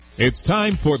It's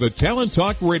time for the Talent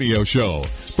Talk Radio Show,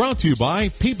 brought to you by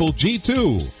People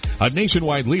G2, a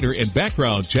nationwide leader in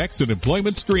background checks and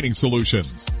employment screening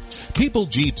solutions. People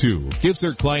G2 gives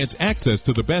their clients access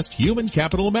to the best human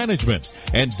capital management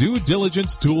and due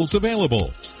diligence tools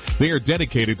available. They are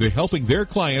dedicated to helping their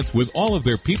clients with all of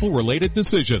their people-related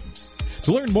decisions.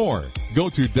 To learn more, go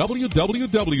to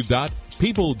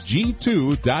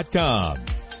www.peopleg2.com.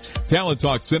 Talent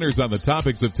Talk centers on the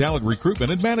topics of talent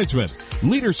recruitment and management,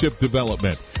 leadership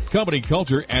development, company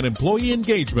culture, and employee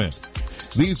engagement.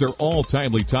 These are all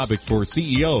timely topics for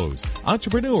CEOs,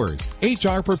 entrepreneurs,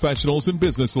 HR professionals, and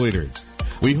business leaders.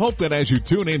 We hope that as you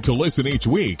tune in to listen each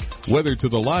week, whether to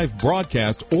the live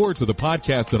broadcast or to the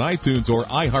podcast on iTunes or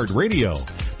iHeartRadio,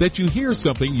 that you hear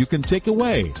something you can take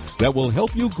away that will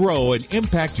help you grow and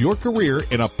impact your career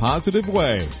in a positive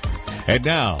way. And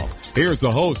now, here's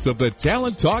the host of the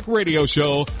Talent Talk Radio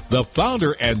Show, the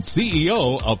founder and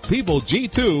CEO of People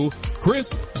G2,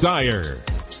 Chris Dyer.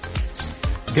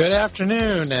 Good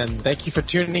afternoon, and thank you for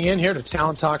tuning in here to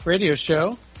Talent Talk Radio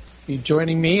Show. You're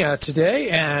joining me today,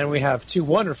 and we have two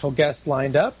wonderful guests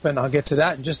lined up, and I'll get to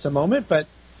that in just a moment. But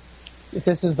if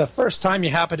this is the first time you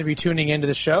happen to be tuning into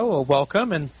the show, well,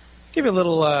 welcome, and give you a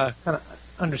little kind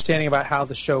of understanding about how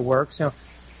the show works. You know,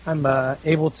 I'm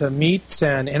able to meet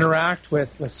and interact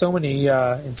with so many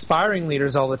inspiring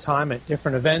leaders all the time at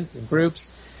different events and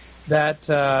groups that,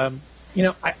 I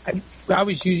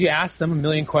always usually ask them a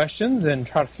million questions and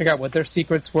try to figure out what their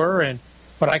secrets were and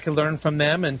what I could learn from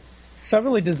them. And so I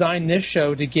really designed this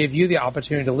show to give you the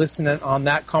opportunity to listen in on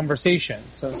that conversation.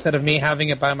 So instead of me having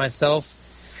it by myself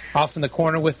off in the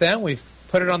corner with them, we've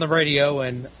put it on the radio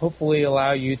and hopefully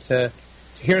allow you to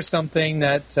hear something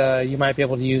that you might be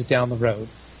able to use down the road.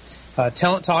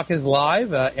 Talent Talk is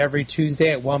live every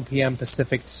Tuesday at 1 p.m.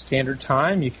 Pacific Standard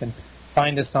Time. You can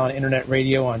find us on Internet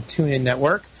Radio on TuneIn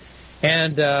Network.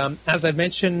 And as I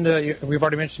mentioned, we've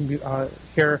already mentioned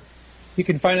here, you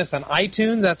can find us on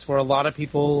iTunes. That's where a lot of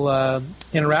people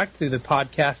interact through the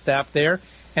podcast app there.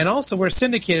 And also, we're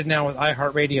syndicated now with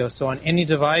iHeartRadio. So on any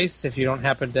device, if you don't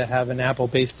happen to have an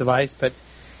Apple-based device, but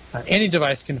any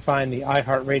device can find the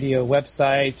iHeartRadio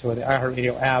website or the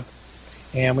iHeartRadio app.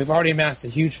 And we've already amassed a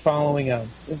huge following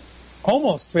of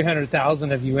almost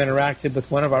 300,000 of you interacted with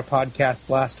one of our podcasts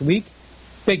last week.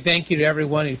 Big thank you to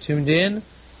everyone who tuned in,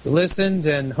 who listened,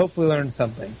 and hopefully learned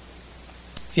something.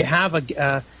 If you have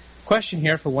a question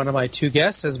here for one of my two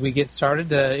guests as we get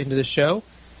started into the show,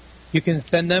 you can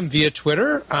send them via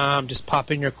Twitter. Just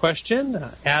pop in your question,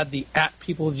 add the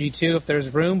 @PeopleG2 if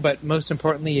there's room, but most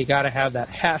importantly, you got to have that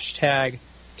hashtag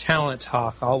Talent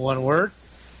Talk, all one word.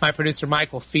 My producer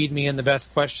Mike will feed me in the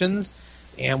best questions,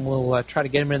 and we'll try to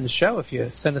get them in the show if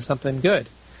you send us something good.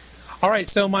 All right,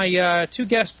 so my two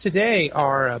guests today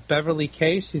are Beverly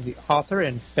Kaye. She's the author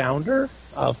and founder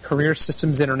of Career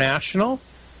Systems International.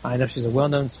 I know she's a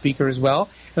well-known speaker as well.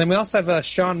 And then we also have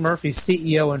Shawn Murphy,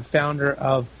 CEO and founder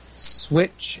of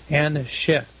Switch and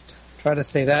Shift. Try to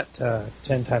say that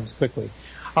 10 times quickly.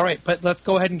 All right, but let's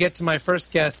go ahead and get to my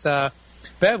first guest.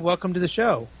 Bev, welcome to the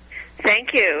show.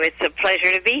 Thank you. It's a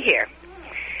pleasure to be here.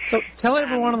 So tell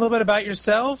everyone a little bit about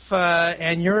yourself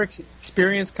and your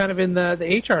experience kind of in the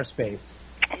HR space.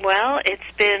 Well,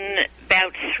 it's been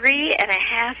about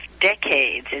 3.5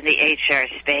 decades in the HR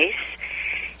space,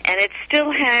 and it still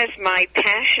has my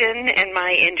passion and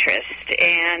my interest.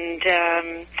 And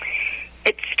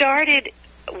it started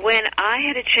when I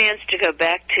had a chance to go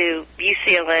back to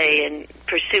UCLA and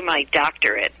pursue my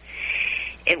doctorate.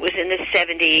 It was in the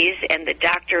 70s, and the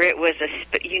doctorate was a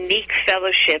unique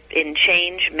fellowship in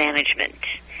change management.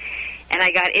 And I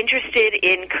got interested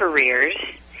in careers,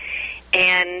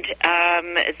 and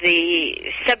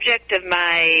the subject of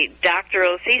my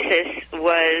doctoral thesis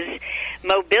was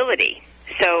mobility.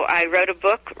 So I wrote a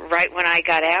book right when I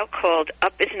got out called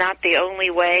Up Is Not the Only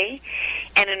Way,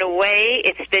 and in a way,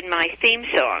 it's been my theme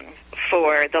song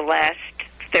for the last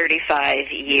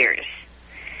 35 years.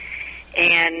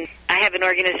 And I have an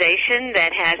organization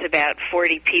that has about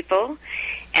 40 people,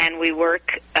 and we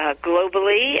work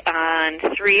globally on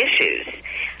 3 issues: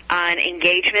 on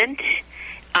engagement,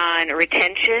 on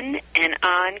retention, and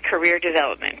on career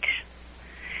development.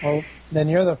 Well, then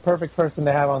you're the perfect person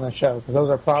to have on the show, because those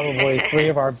are probably 3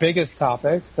 of our biggest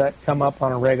topics that come up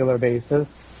on a regular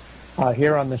basis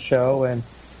here on the show, and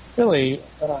really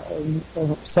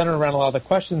centered around a lot of the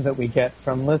questions that we get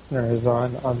from listeners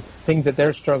on things that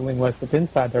they're struggling with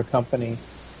inside their company.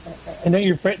 I know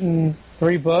you've written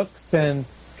 3 books, and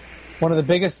one of the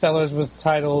biggest sellers was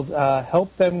titled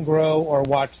Help Them Grow or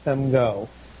Watch Them Go.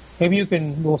 Maybe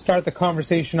we'll start the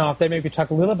conversation off there. Maybe talk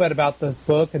a little bit about this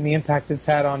book and the impact it's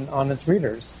had on its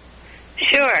readers.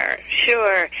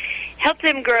 Sure. Help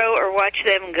Them Grow or Watch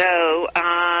Them Go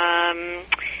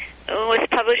was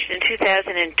published in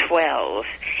 2012.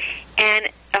 And,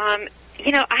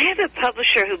 I have a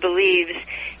publisher who believes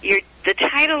the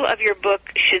title of your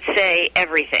book should say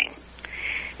everything,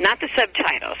 not the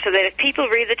subtitle, so that if people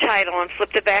read the title and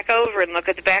flip the back over and look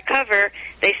at the back cover,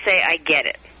 they say, I get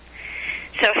it.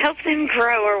 So Help Them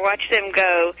Grow or Watch Them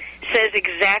Go says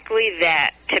exactly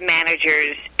that to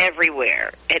managers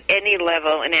everywhere, at any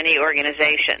level in any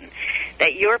organization,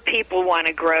 that your people want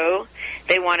to grow,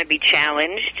 they want to be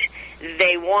challenged,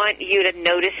 they want you to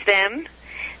notice them,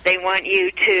 they want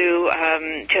you to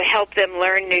help them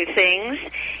learn new things,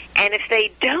 and if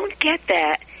they don't get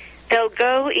that, they'll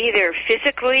go either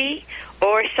physically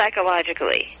or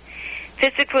psychologically.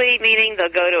 Physically, meaning they'll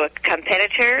go to a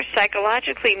competitor.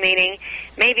 Psychologically, meaning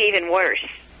maybe even worse,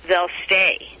 they'll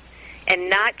stay and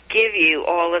not give you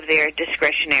all of their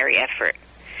discretionary effort.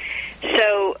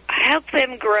 So Help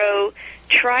Them Grow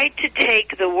tried to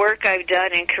take the work I've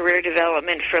done in career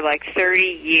development for like 30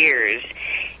 years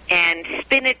and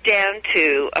spin it down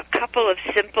to a couple of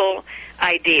simple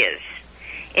ideas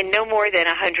in no more than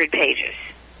 100 pages.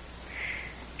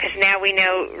 Because now we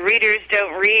know readers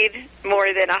don't read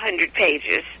more than 100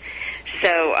 pages.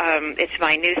 So it's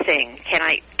my new thing. Can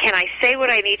I say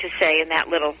what I need to say in that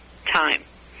little time?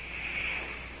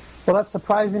 Well, that's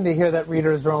surprising to hear that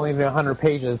readers are only 100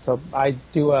 pages. So I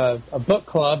do a book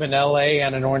club in L.A.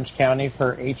 and in Orange County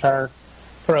for HR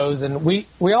pros, and we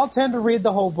all tend to read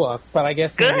the whole book. But I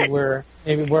guess maybe we're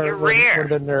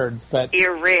the nerds. But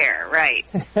you're rare, right?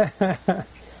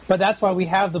 But that's why we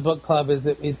have the book club. Is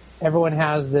everyone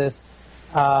has this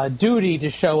duty to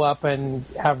show up and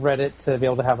have read it to be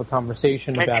able to have a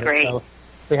conversation about it. So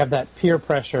we have that peer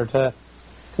pressure to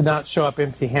not show up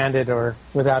empty-handed or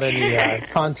without any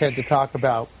content to talk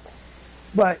about.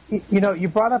 But you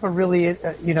brought up a really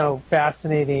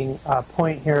fascinating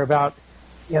point here about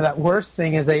that worst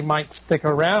thing is they might stick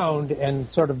around and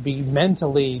sort of be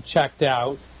mentally checked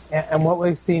out. And what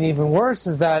we've seen even worse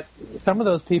is that some of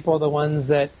those people are the ones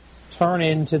that turn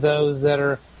into those that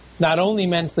are not only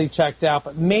mentally checked out,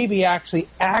 but maybe actually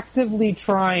actively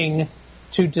trying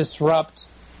to disrupt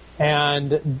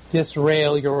and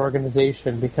disrail your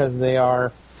organization because they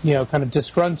are, kind of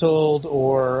disgruntled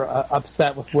or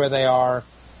upset with where they are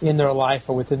in their life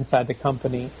or with inside the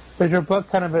company. Does your book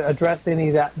kind of address any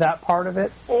of that part of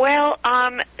it? Well,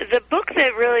 the book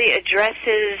that really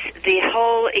addresses the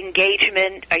whole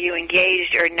engagement, are you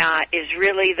engaged or not, is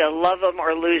really the love them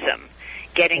or lose them,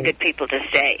 getting good people to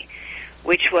stay,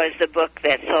 which was the book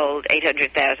that sold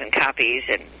 800,000 copies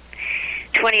in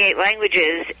 28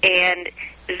 languages. And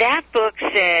that book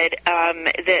said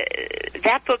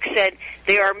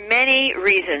there are many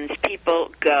reasons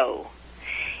people go.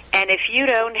 And if you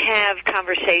don't have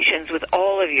conversations with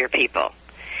all of your people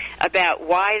about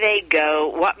why they go,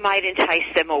 what might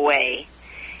entice them away,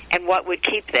 and what would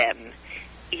keep them,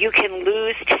 you can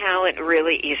lose talent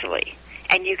really easily.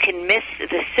 And you can miss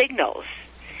the signals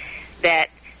that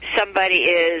somebody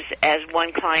is, as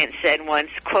one client said once,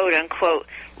 quote unquote,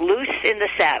 loose in the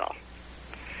saddle.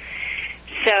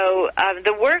 So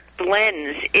the work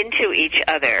blends into each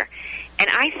other. And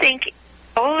I think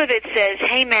all of it says,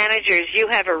 hey, managers, you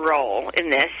have a role in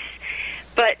this,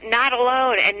 but not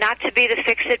alone, and not to be the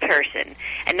fix-it person,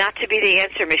 and not to be the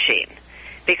answer machine,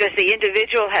 because the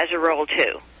individual has a role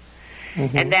too.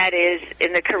 Mm-hmm. And that is,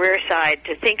 in the career side,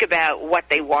 to think about what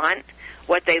they want,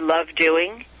 what they love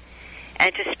doing,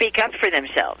 and to speak up for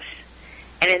themselves.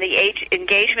 And in the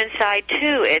engagement side,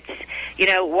 too, it's,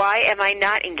 why am I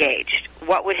not engaged?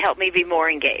 What would help me be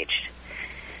more engaged?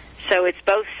 So it's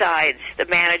both sides, the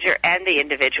manager and the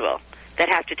individual, that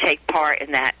have to take part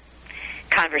in that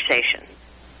conversation.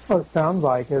 Well, it sounds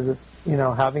like it's,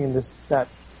 having that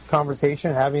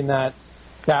conversation, having that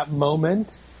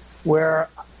moment where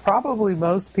probably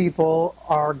most people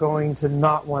are going to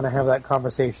not want to have that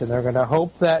conversation. They're going to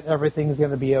hope that everything's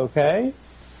going to be okay,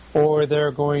 or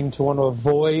they're going to want to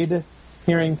avoid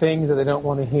hearing things that they don't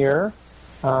want to hear.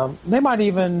 They might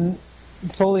even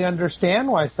fully understand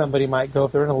why somebody might go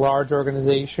if they're in a large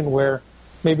organization where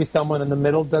maybe someone in the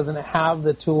middle doesn't have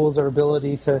the tools or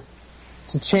ability to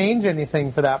change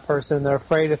anything for that person. They're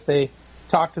afraid if they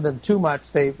talk to them too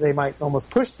much, they might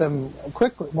almost push them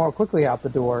more quickly out the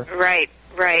door. Right.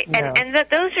 Yeah. And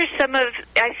those are some of,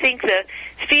 I think, the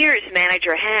fears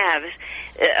manager have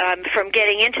from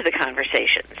getting into the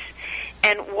conversations.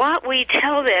 And what we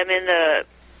tell them in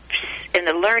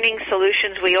the learning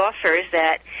solutions we offer is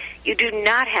that you do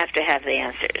not have to have the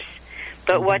answers.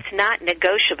 But what's not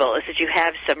negotiable is that you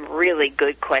have some really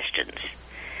good questions.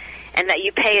 and that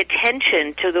you pay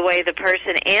attention to the way the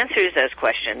person answers those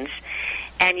questions,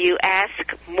 and you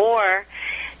ask more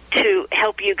to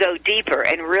help you go deeper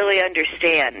and really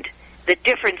understand the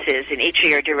differences in each of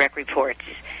your direct reports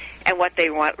and what they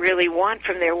really want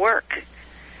from their work.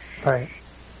 Right.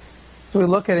 So we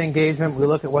look at engagement, we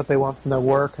look at what they want from their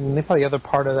work, and probably the other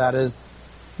part of that is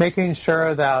making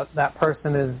sure that that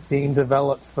person is being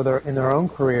developed in their own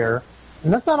career.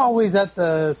 And that's not always at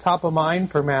the top of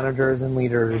mind for managers and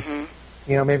leaders,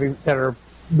 maybe that are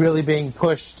really being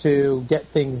pushed to get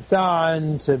things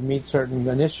done, to meet certain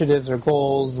initiatives or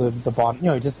goals of the bottom,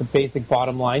 just the basic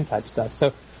bottom line type stuff.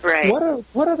 So right.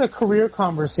 What are the career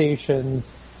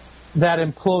conversations that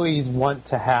employees want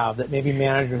to have that maybe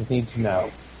managers need to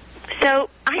know? So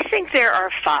I think there are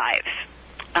 5.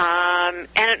 And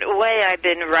in a way, I've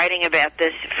been writing about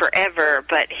this forever,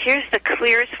 but here's the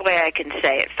clearest way I can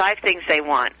say it. 5 things they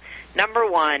want. Number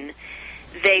 1,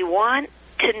 they want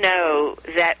to know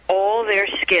that all their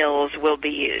skills will be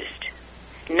used.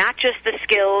 Not just the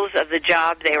skills of the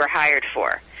job they were hired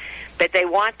for, but they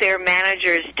want their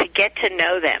managers to get to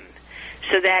know them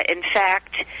so that, in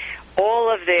fact, all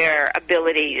of their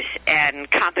abilities and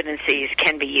competencies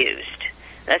can be used.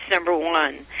 That's number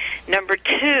 1. Number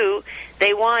 2,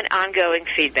 they want ongoing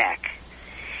feedback.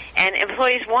 And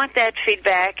employees want that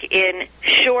feedback in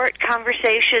short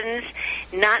conversations,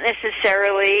 not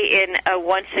necessarily in a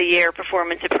once-a-year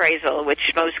performance appraisal,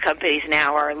 which most companies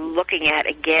now are looking at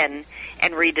again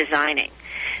and redesigning.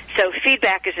 So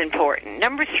feedback is important.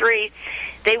 Number 3,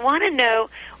 they want to know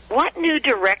what new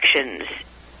directions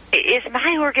is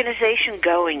my organization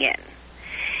going in?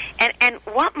 And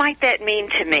what might that mean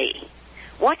to me?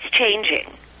 What's changing?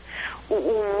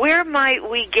 Where might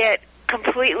we get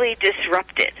completely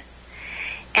disrupted?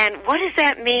 And what does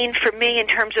that mean for me in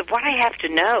terms of what I have to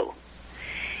know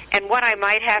and what I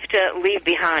might have to leave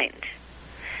behind?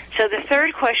 So the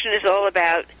third question is all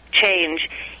about change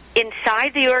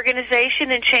inside the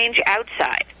organization and change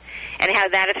outside and how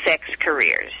that affects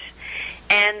careers.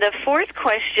 And the fourth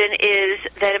question is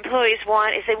that employees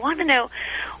want is they want to know,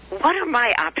 what are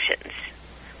my options?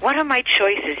 What are my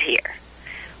choices here?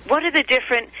 What are the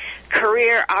different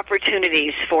career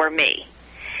opportunities for me?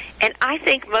 And I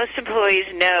think most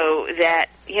employees know that,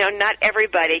 not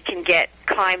everybody can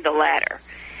climb the ladder.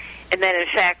 And that, in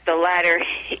fact, the ladder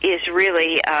is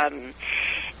really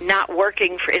not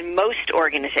working in most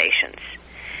organizations.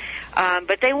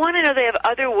 But they want to know they have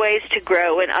other ways to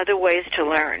grow and other ways to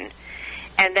learn.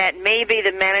 And that maybe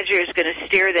the manager is going to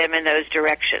steer them in those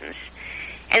directions.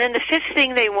 And then the fifth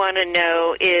thing they want to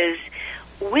know is,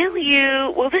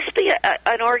 will this be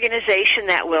an organization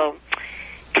that will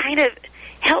kind of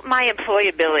help my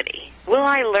employability? Will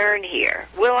I learn here?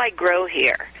 Will I grow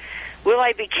here? Will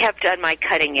I be kept on my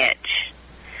cutting edge?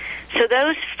 So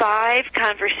those 5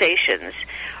 conversations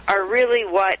are really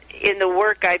what, in the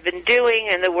work I've been doing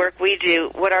and the work we do,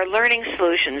 what our learning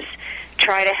solutions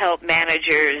try to help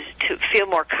managers to feel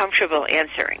more comfortable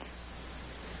answering.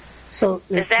 So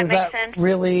does that sense?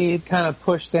 Really kind of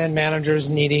push then managers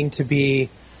needing to be,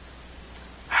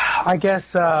 I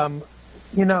guess,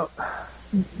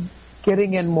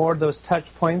 getting in more of those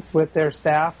touch points with their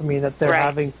staff? I mean, that they're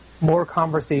having more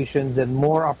conversations and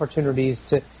more opportunities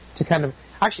to kind of,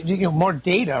 actually, more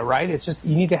data, right? It's just,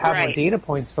 you need to have more data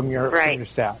points from your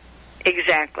staff.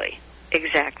 Exactly.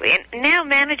 And now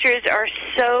managers are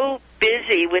so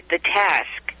busy with the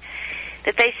task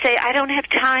that they say, I don't have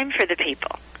time for the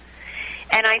people.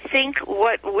 And I think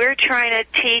what we're trying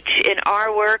to teach in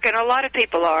our work, and a lot of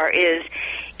people are, is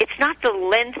it's not the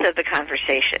length of the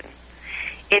conversation.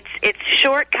 It's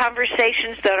short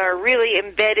conversations that are really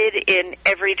embedded in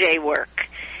everyday work.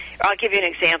 I'll give you an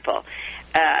example.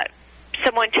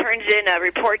 Someone turns in a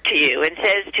report to you and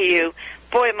says to you,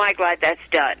 boy, am I glad that's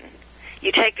done.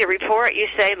 You take the report, you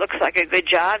say, looks like a good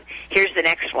job, here's the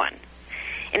next one.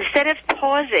 Instead of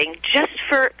pausing just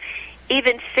for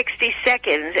even 60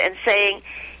 seconds and saying,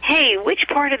 hey, which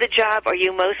part of the job are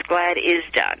you most glad is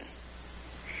done?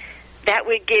 That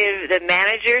would give the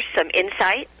manager some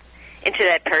insight into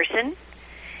that person.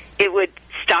 It would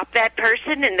stop that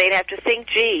person, and they'd have to think,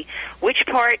 gee, which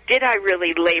part did I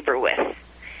really labor with?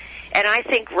 And I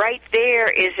think right there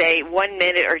is a 1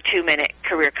 minute or 2 minute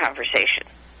career conversation.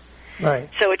 Right.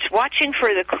 So it's watching for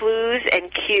the clues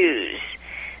and cues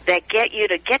that get you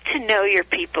to get to know your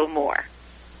people more.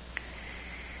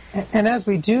 And as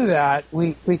we do that,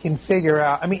 we can figure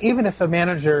out, even if a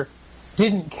manager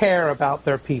didn't care about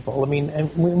their people,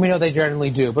 and we know they generally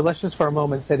do, but let's just for a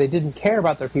moment say they didn't care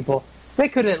about their people, they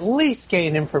could at least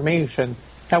gain information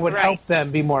that would help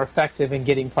them be more effective in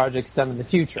getting projects done in the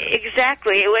future.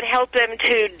 Exactly. It would help them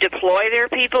to deploy their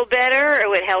people better. It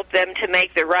would help them to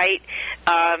make the right,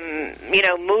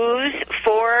 moves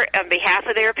on behalf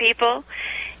of their people.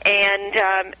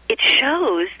 And it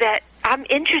shows that I'm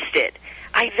interested.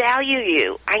 I value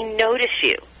you. I notice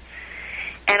you.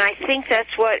 And I think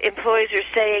that's what employees are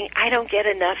saying I don't get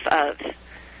enough of.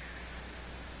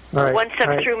 Right, Once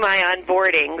I'm through my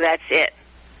onboarding, that's it.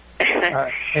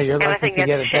 Hey, you're lucky to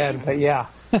get it then, but yeah.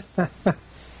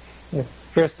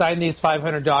 Here, sign these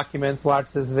 500 documents,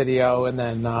 watch this video, and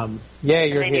then,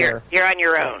 you're here. You're on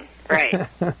your own, right.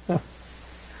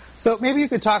 So maybe you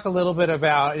could talk a little bit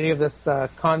about any of this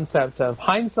concept of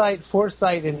hindsight,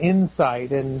 foresight, and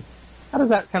insight, and how does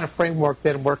that kind of framework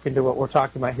then work into what we're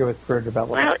talking about here with career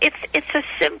development? Well, it's a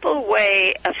simple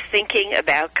way of thinking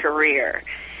about career.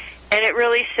 And it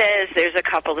really says there's a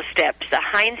couple of steps. The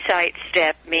hindsight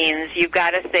step means you've got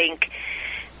to think,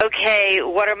 okay,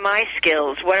 what are my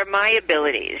skills? What are my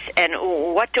abilities? And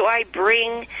what do I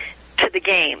bring to the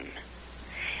game?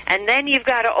 And then you've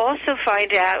got to also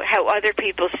find out how other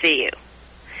people see you.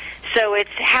 So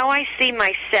it's how I see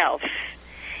myself.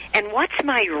 And what's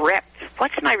my rep?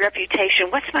 What's my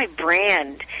reputation? What's my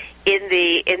brand in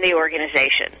the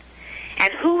organization?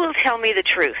 And who will tell me the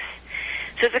truth?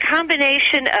 So it's a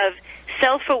combination of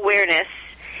self-awareness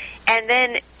and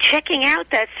then checking out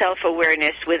that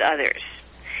self-awareness with others.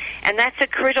 And that's a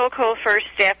critical first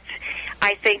step,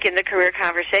 I think, in the career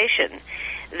conversation.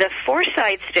 The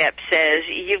foresight step says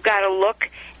you've got to look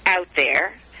out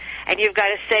there and you've got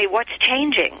to say what's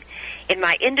changing in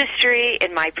my industry,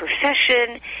 in my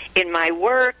profession, in my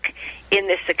work, in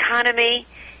this economy,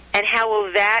 and how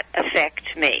will that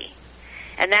affect me?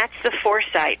 And that's the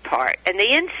foresight part. And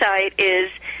the insight is,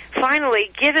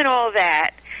 finally, given all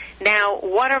that, now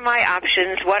what are my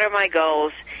options, what are my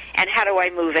goals, and how do I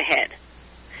move ahead?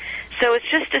 So it's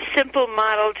just a simple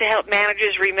model to help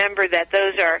managers remember that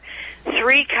those are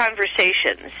three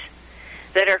conversations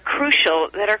that are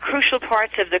crucial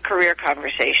parts of the career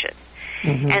conversation.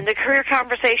 Mm-hmm. And the career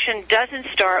conversation doesn't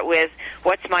start with,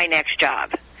 what's my next job?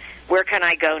 Where can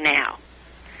I go now?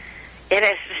 It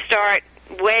has to start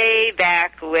way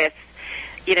back with,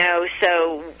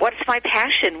 so what's my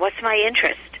passion? What's my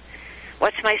interest?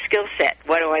 What's my skill set?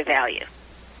 What do I value?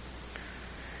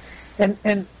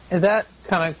 And that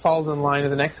kind of falls in line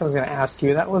with the next thing I was going to ask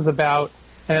you. That was about,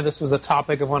 I know this was a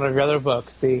topic of one of your other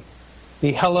books, the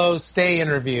hello, stay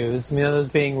interviews. Those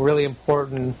being really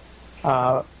important.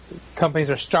 Companies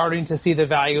are starting to see the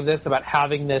value of this, about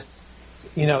having this,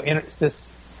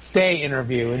 this stay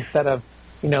interview instead of,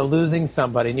 losing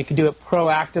somebody. And you can do it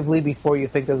proactively before you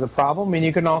think there's a problem. And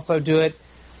you can also do it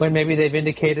when maybe they've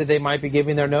indicated they might be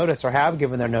giving their notice or have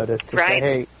given their notice to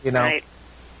say, hey,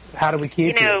 how do we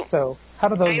keep you? So how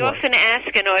do those work? I often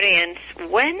ask an audience,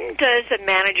 when does a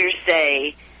manager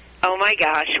say, oh my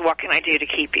gosh, what can I do to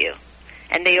keep you?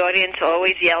 And the audience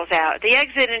always yells out, the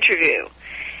exit interview.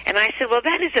 And I said, well,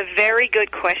 that is a very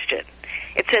good question.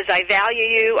 It says, I value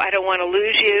you, I don't want to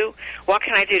lose you, what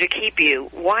can I do to keep you?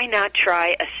 Why not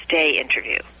try a stay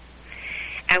interview?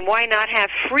 And why not have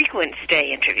frequent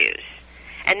stay interviews?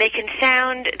 And they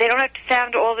don't have to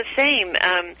sound all the same.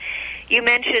 You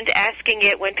mentioned asking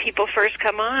it when people first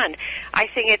come on. I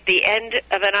think at the end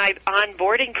of an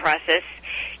onboarding process,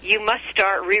 you must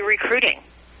start re-recruiting.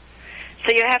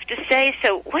 So you have to say,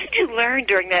 so what did you learn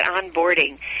during that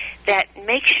onboarding that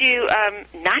makes you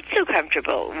not so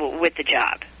comfortable with the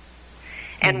job?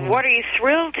 And what are you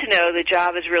thrilled to know the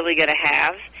job is really going to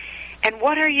have? And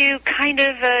what are you kind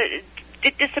of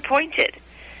disappointed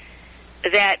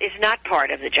that is not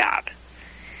part of the job?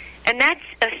 And that's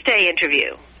a stay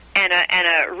interview and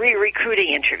a re-recruiting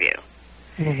interview.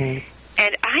 Mm-hmm.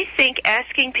 And I think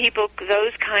asking people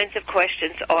those kinds of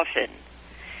questions often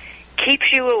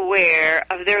keeps you aware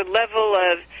of their level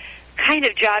of kind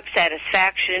of job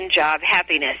satisfaction, job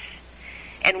happiness,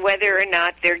 and whether or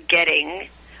not they're getting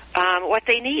what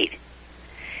they need.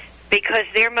 Because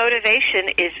their motivation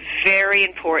is very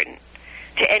important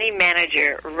to any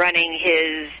manager running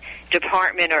his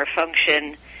department or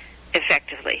function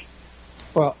effectively.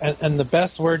 Well, and the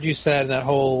best word you said in that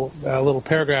whole little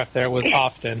paragraph there was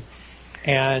often.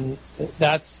 And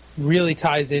that's really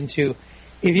ties into,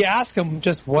 if you ask them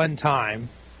just one time,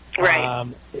 right,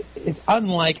 it's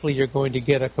unlikely you're going to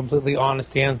get a completely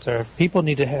honest answer. People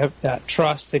need to have that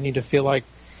trust. They need to feel like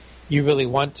you really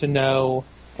want to know.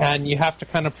 And you have to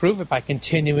kind of prove it by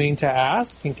continuing to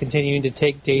ask and continuing to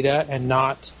take data and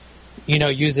not,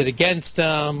 use it against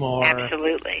them or,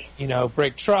 absolutely,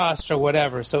 break trust or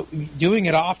whatever. So doing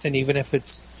it often, even if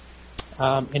it's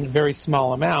in very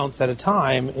small amounts at a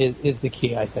time, is the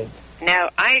key, I think. Now,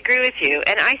 I I agree with you.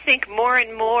 And I think more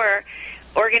and more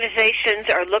organizations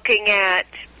are looking at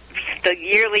the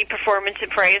yearly performance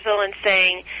appraisal and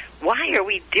saying, why are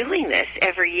we doing this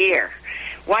every year?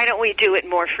 Why don't we do it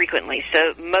more frequently?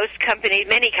 So most companies,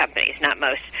 many companies, not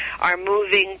most, are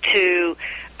moving to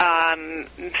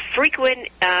frequent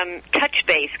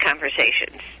touch-base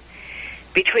conversations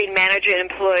between manager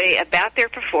and employee about their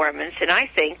performance, and I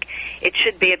think it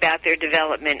should be about their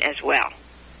development as well.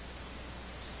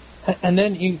 And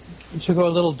then you should go a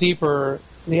little deeper.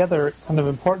 The other kind of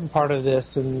important part of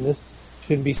this, and this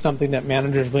should be something that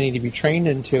managers really need to be trained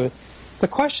into, the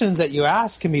questions that you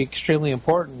ask can be extremely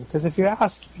important, because if you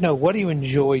ask, what do you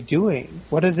enjoy doing?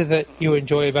 What is it that you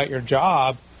enjoy about your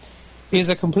job? Is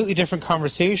a completely different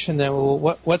conversation than,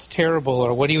 well, what's terrible,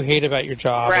 or what do you hate about your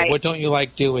job, right. Or what don't you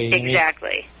like doing?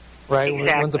 Exactly. Right?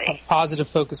 Exactly. One's a positive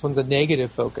focus, one's a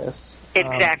negative focus.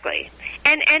 Exactly.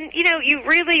 And you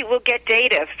really will get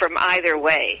data from either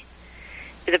way.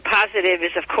 The positive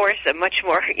is, of course, a much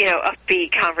more,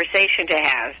 upbeat conversation to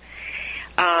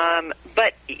have.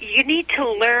 But you need to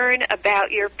learn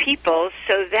about your people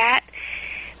so that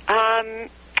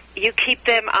you keep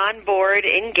them on board,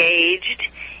 engaged,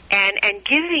 and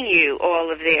giving you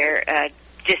all of their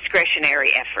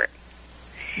discretionary effort.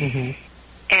 Mm-hmm.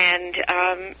 And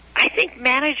I think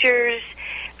managers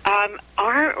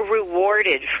aren't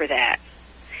rewarded for that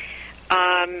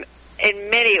in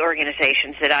many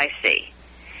organizations that I see.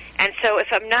 And so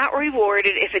if I'm not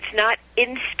rewarded, if it's not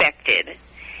inspected,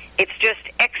 it's just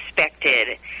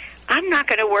expected, I'm not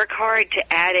going to work hard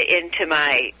to add it into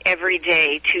my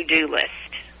everyday to-do list.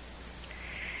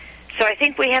 So I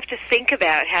think we have to think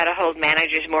about how to hold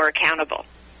managers more accountable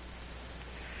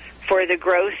for the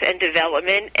growth and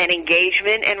development and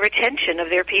engagement and retention of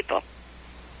their people.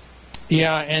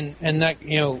 Yeah, and that,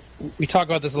 we talk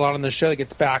about this a lot on the show. That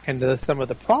gets back into some of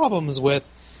the problems with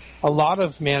a lot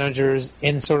of managers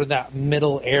in sort of that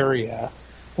middle area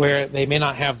where they may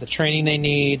not have the training they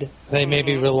need. They may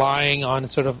be relying on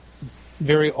sort of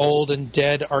very old and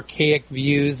dead, archaic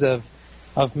views of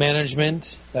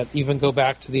management that even go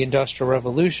back to the Industrial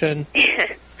Revolution.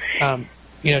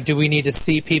 Do we need to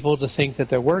see people to think that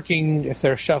they're working? If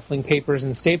they're shuffling papers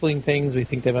and stapling things, we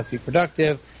think they must be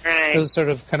productive. Right. Those sort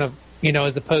of kind of,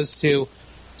 as opposed to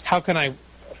how can I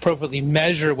appropriately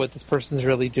measure what this person's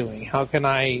really doing? How can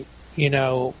I,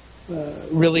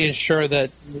 really ensure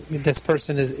that this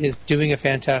person is doing a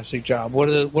fantastic job? What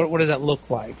does that look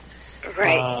like?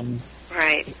 Right.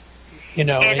 Right.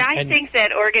 And I think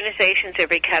that organizations are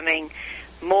becoming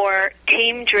more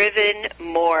team-driven,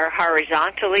 more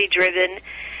horizontally driven.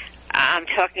 I'm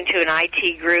talking to an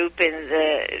IT group in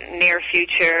the near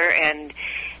future, and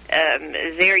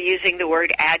they're using the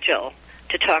word agile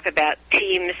to talk about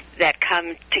teams that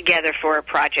come together for a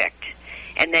project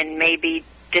and then maybe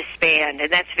disband.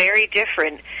 And that's very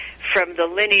different from the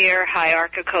linear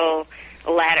hierarchical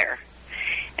ladder.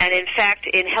 And in fact,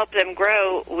 in Help Them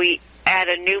Grow, we add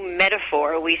a new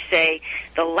metaphor. We say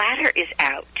the ladder is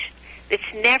out.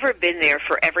 It's never been there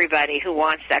for everybody who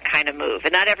wants that kind of move,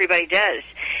 and not everybody does.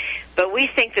 But we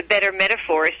think the better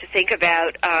metaphor is to think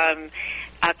about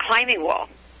a climbing wall,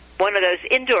 one of those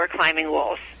indoor climbing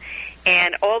walls,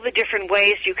 and all the different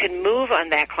ways you can move on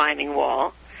that climbing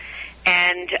wall,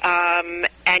 and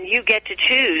you get to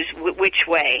choose which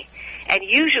way. And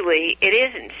usually it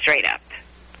isn't straight up.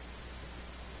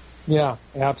 Yeah,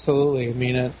 absolutely. I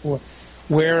mean,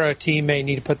 where a team may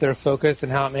need to put their focus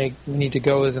and how it may need to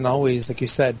go isn't always, like you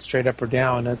said, straight up or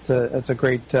down. That's a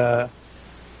great. Is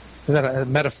that a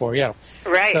metaphor? Yeah.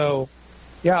 Right. So,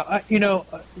 yeah,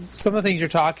 some of the things you're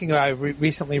talking about, I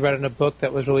recently read in a book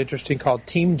that was really interesting called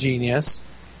Team Genius.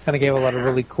 Kind of gave a lot of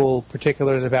really cool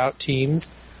particulars about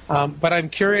teams. But I'm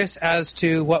curious as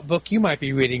to what book you might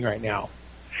be reading right now.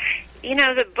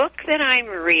 The book that I'm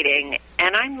reading,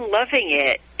 and I'm loving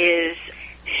it, is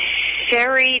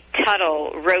Sherry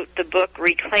Tuttle wrote the book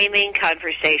Reclaiming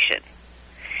Conversation.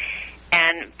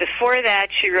 And before that,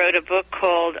 she wrote a book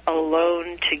called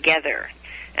Alone Together.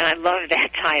 And I love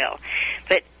that title.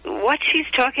 But what she's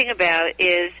talking about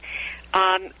is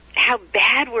how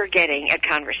bad we're getting at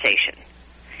conversation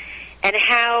and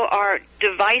how our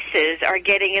devices are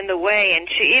getting in the way. And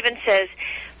she even says,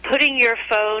 putting your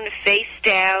phone face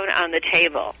down on the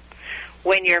table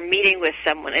when you're meeting with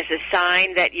someone is a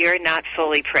sign that you're not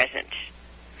fully present.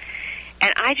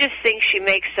 And I just think she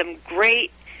makes some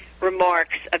great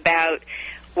remarks about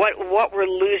what we're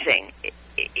losing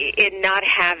in not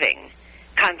having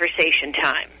conversation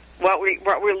time, what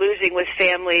we're losing with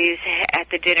families at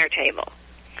the dinner table.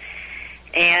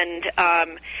 And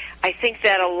I think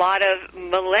that a lot of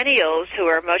millennials who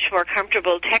are much more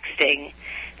comfortable texting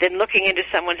than looking into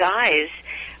someone's eyes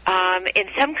In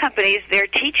some companies, they're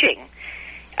teaching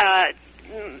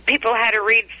people how to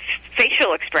read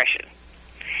facial expression.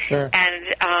 Sure. And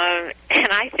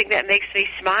I think that makes me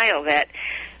smile that,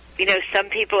 some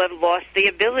people have lost the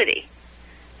ability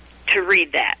to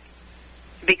read that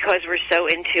because we're so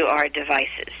into our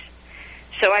devices.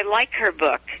 So I like her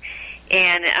book,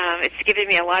 and it's given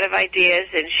me a lot of ideas,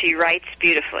 and she writes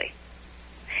beautifully.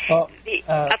 Well,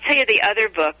 I'll tell you the other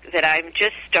book that I'm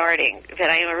just starting, that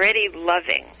I am already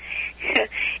loving.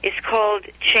 It's called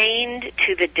Chained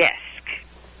to the Desk,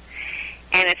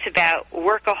 and it's about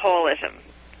workaholism.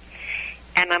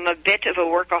 And I'm a bit of a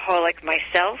workaholic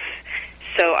myself,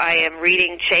 so I am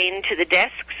reading Chained to the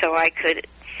Desk so I could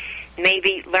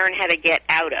maybe learn how to get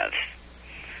out of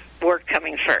work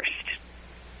coming first.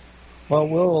 Well,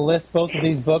 we'll list both of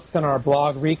these books in our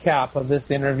blog recap of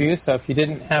this interview, so if you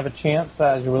didn't have a chance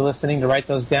as you were listening to write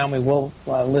those down, we will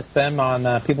list them on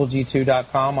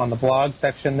peopleg2.com on the blog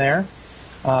section there.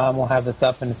 We'll have this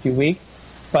up in a few weeks.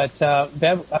 But,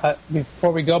 Bev,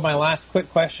 before we go, my last quick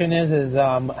question is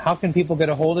how can people get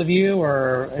a hold of you,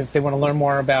 or if they want to learn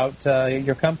more about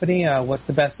your company, what's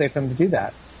the best way for them to do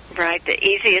that? Right. The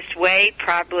easiest way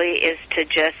probably is to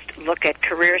just look at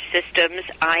Career Systems,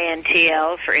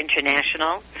 INTL for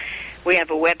international. We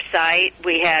have a website.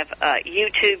 We have a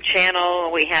YouTube channel.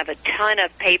 We have a ton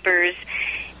of papers.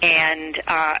 And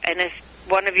if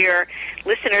one of your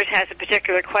listeners has a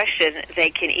particular question, they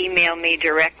can email me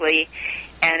directly,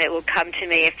 and it will come to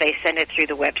me if they send it through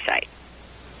the website.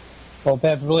 Well,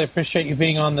 Bev, really appreciate you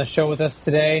being on the show with us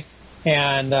today.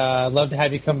 And I'd love to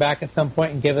have you come back at some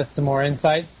point and give us some more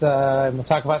insights. And we'll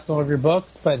talk about some of your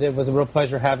books, but it was a real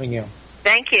pleasure having you.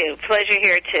 Thank you. Pleasure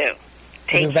here, too.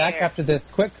 We'll be back after this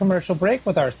quick commercial break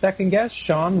with our second guest,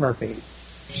 Shawn Murphy.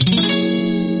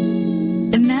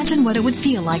 Imagine what it would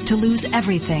feel like to lose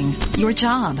everything. Your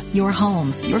job, your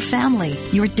home, your family,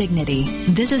 your dignity.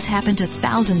 This has happened to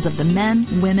thousands of the men,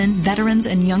 women, veterans,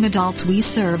 and young adults we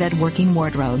serve at Working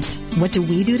Wardrobes. What do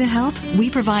we do to help? We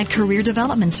provide career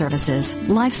development services,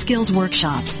 life skills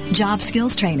workshops, job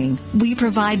skills training. We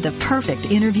provide the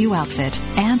perfect interview outfit,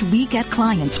 and we get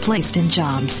clients placed in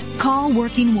jobs. Call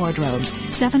Working Wardrobes,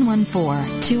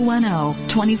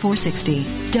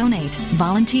 714-210-2460. Donate,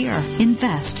 volunteer,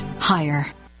 invest, hire.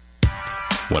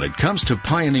 When it comes to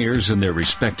pioneers in their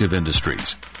respective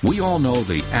industries, we all know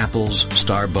the Apples,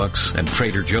 Starbucks, and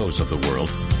Trader Joe's of the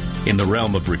world. In the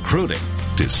realm of recruiting,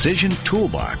 Decision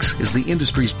Toolbox is the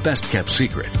industry's best-kept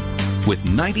secret. With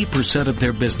 90% of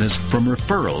their business from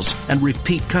referrals and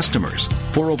repeat customers.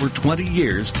 For over 20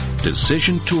 years,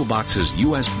 Decision Toolbox's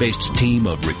U.S.-based team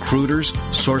of recruiters,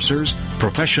 sourcers,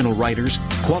 professional writers,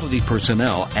 quality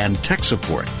personnel, and tech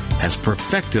support has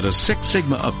perfected a Six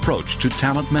Sigma approach to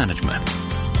talent management.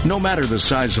 No matter the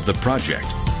size of the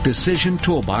project, Decision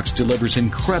Toolbox delivers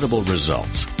incredible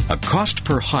results. A cost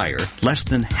per hire less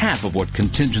than half of what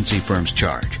contingency firms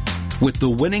charge, with the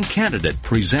winning candidate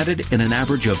presented in an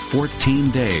average of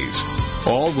 14 days,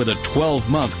 all with a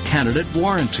 12-month candidate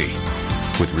warranty.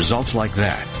 With results like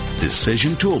that,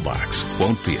 Decision Toolbox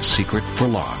won't be a secret for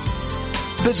long.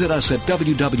 Visit us at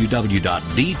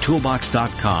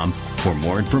www.dtoolbox.com for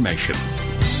more information.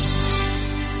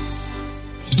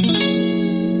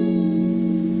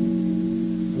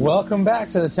 Welcome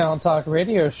back to the Talent Talk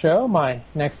Radio Show. My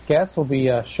next guest will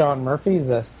be Shawn Murphy.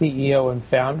 He's a CEO and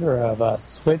founder of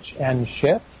Switch and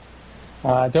Shift.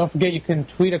 Don't forget you can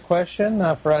tweet a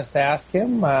question for us to ask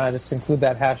him. Just include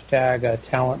that hashtag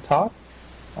Talent Talk.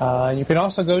 You can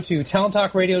also go to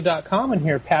talenttalkradio.com and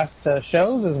hear past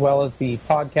shows, as well as the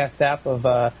podcast app of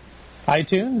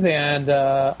iTunes and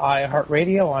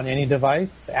iHeartRadio on any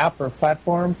device, app, or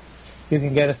platform. You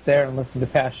can get us there and listen to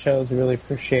past shows. We really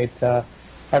appreciate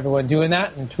everyone doing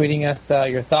that and tweeting us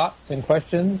your thoughts and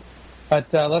questions.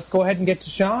 But let's go ahead and get to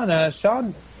Shawn.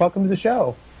 Shawn, welcome to the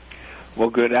show. Well,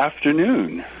 good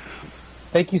afternoon.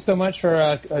 Thank you so much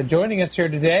for joining us here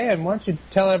today. And why don't you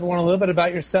tell everyone a little bit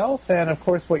about yourself and, of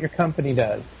course, what your company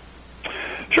does?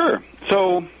 Sure.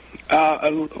 So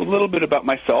a little bit about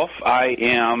myself. I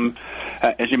am,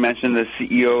 as you mentioned, the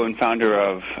CEO and founder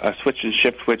of Switch and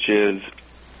Shift, which is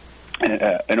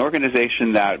an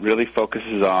organization that really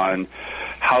focuses on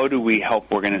how do we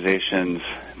help organizations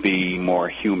be more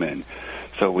human.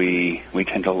 So we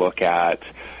tend to look at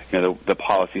the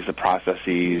policies, the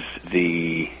processes,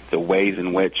 the ways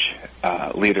in which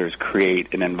leaders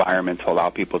create an environment to allow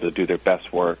people to do their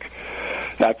best work.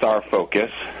 That's our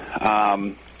focus.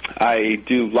 I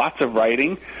do lots of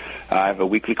writing. I have a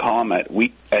weekly column at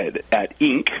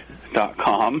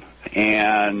Inc.com,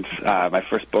 and my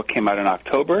first book came out in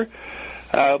October.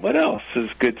 What else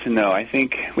is good to know? I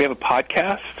think we have a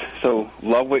podcast, So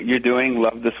love what you're doing.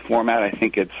 Love this format. I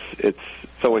think it's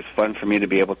always fun for me to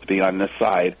be able to be on this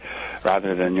side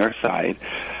rather than your side.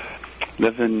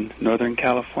 Live in Northern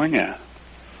California.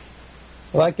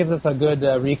 Well, that gives us a good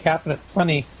recap, and it's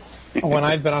funny, when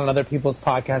I've been on other people's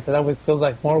podcasts, it always feels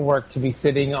like more work to be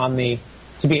sitting on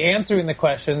to be answering the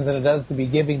questions than it does to be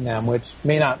giving them, which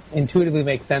may not intuitively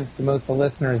make sense to most of the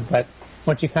listeners, but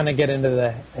once you kind of get into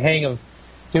the hang of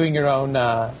doing your own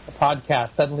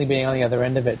podcast, suddenly being on the other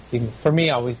end of it seems, for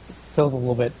me, always feels a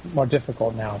little bit more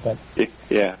difficult now. But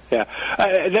yeah,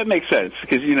 that makes sense,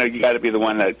 because you got to be the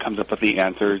one that comes up with the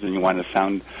answers, and you want to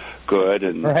sound good,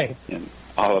 and, right. And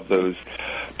all of those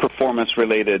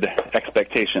performance-related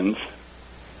expectations.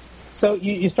 So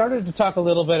you started to talk a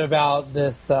little bit about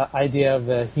this idea of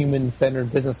the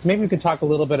human-centered business. Maybe we could talk a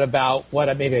little bit about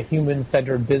what maybe a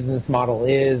human-centered business model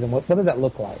is, and what does that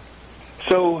look like?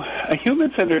 So a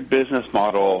human-centered business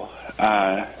model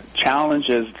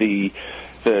challenges the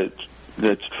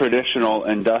traditional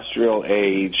industrial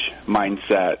age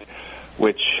mindset,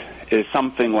 which is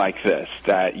something like this,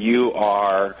 that you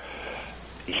are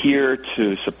here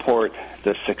to support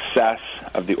the success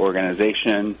of the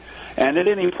organization, and at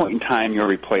any point in time, you're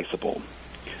replaceable.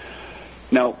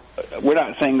 Now, we're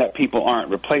not saying that people aren't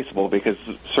replaceable, because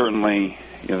certainly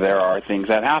there are things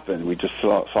that happen. We just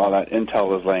saw that Intel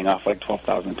was laying off like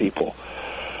 12,000 people.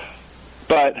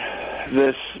 But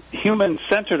this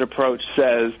human-centered approach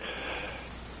says,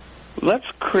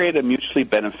 let's create a mutually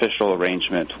beneficial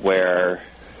arrangement where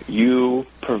you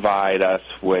provide us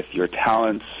with your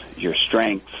talents, your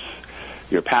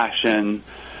strengths, your passion,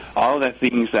 all the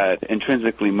things that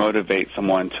intrinsically motivate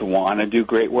someone to want to do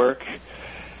great work.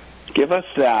 Give us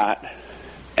that,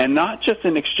 and not just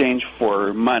in exchange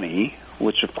for money,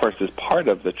 which of course is part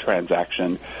of the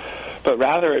transaction, but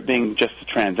rather it being just a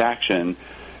transaction,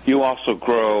 you also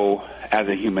grow as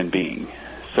a human being.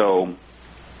 So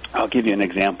I'll give you an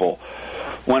example.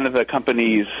 One of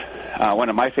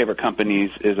my favorite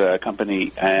companies is a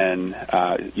company in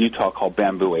Utah called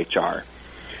Bamboo HR.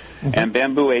 Mm-hmm. And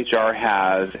Bamboo HR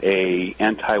has a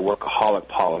anti-workaholic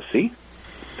policy.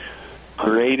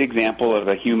 Great example of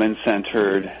a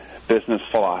human-centered business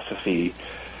philosophy.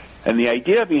 And the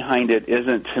idea behind it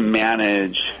isn't to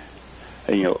manage,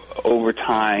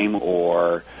 overtime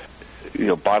or,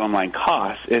 bottom line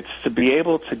costs. It's to be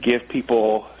able to give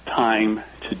people time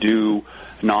to do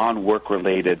non-work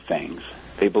related things.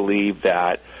 They believe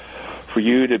that for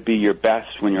you to be your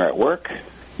best when you're at work,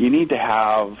 you need to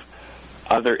have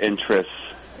other interests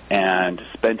and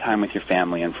spend time with your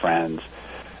family and friends.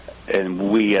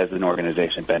 And we as an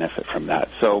organization benefit from that.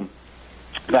 So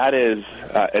that is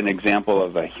an example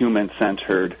of a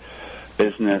human-centered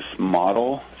business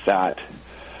model that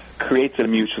creates a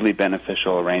mutually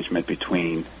beneficial arrangement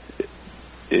between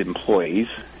employees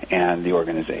and the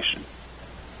organization.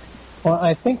 Well,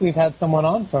 I think we've had someone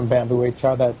on from Bamboo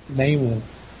HR. That name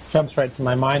jumps right to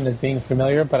my mind as being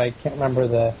familiar, but I can't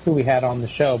remember who we had on the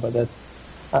show, but that's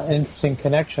an interesting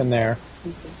connection there.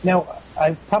 Now,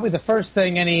 probably the first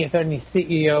thing, if there are any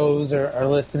CEOs are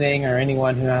listening, or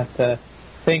anyone who has to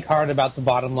think hard about the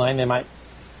bottom line,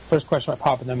 first question might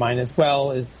pop in their mind as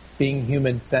well, is being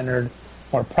human-centered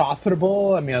more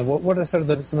profitable? I mean, what are sort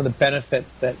of some of the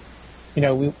benefits that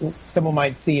someone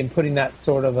might see in putting that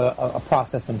sort of a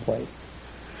process in place?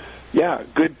 Yeah,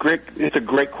 great. It's a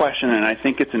great question, and I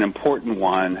think it's an important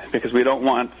one, because we don't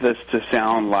want this to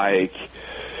sound like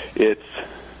it's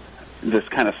this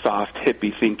kind of soft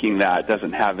hippie thinking that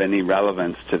doesn't have any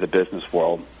relevance to the business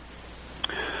world.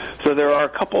 So there are a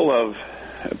couple of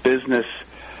business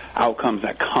outcomes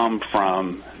that come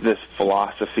from this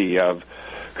philosophy of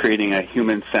creating a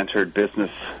human-centered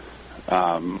business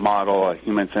model, a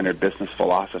human-centered business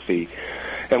philosophy.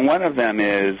 And one of them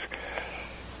is,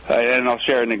 and I'll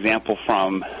share an example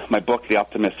from my book, The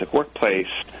Optimistic Workplace,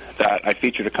 that I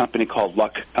featured a company called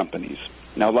Luck Companies.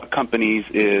 Now, Luck Companies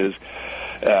is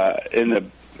in the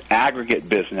aggregate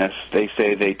business. They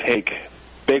say they take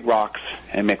big rocks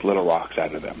and make little rocks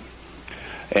out of them.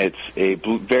 It's a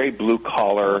very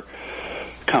blue-collar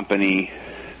company. It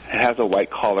has a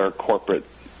white-collar corporate,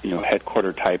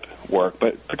 headquarter type work,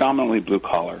 but predominantly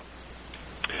blue-collar.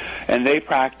 And they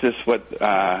practice what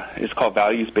is called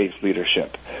values-based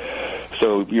leadership.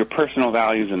 So your personal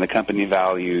values and the company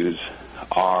values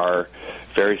are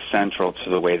very central to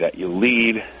the way that you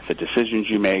lead, the decisions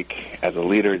you make as a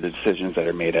leader, the decisions that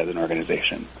are made as an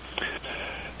organization.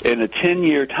 In a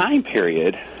 10-year time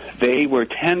period, they were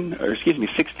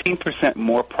 16%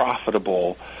 more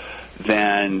profitable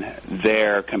than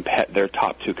their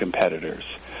top two competitors.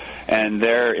 And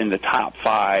they're in the top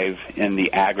 5 in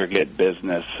the aggregate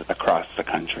business across the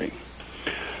country.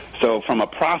 So from a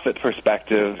profit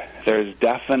perspective, there's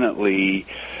definitely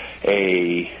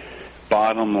a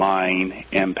bottom line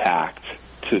impact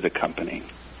to the company.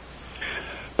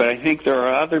 But I think there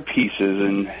are other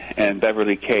pieces, and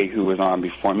Beverly Kaye, who was on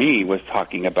before me, was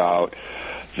talking about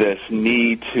this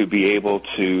need to be able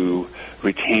to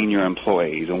retain your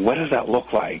employees. And what does that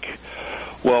look like?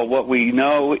 Well, what we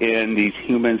know in these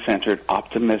human-centered,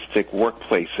 optimistic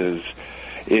workplaces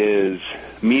is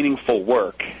meaningful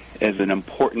work is an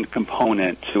important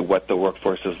component to what the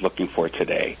workforce is looking for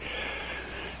today.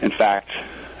 In fact,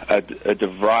 a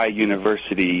DeVry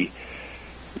University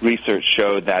research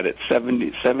showed that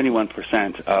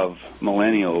 71% of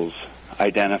millennials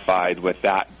identified with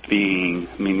that being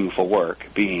meaningful work,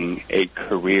 being a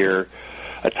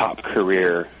top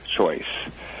career choice.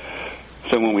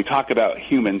 So when we talk about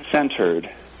human-centered,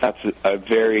 that's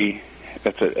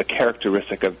a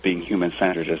characteristic of being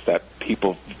human-centered, is that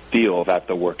people feel that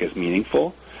the work is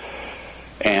meaningful,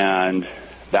 and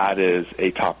that is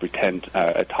a top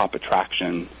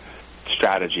attraction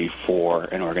strategy for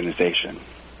an organization.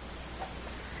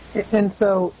 And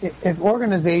so if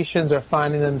organizations are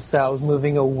finding themselves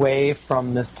moving away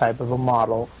from this type of a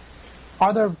model,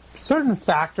 are there certain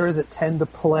factors that tend to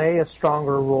play a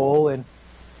stronger role in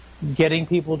getting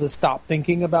people to stop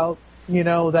thinking about,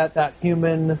 that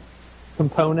human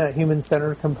component,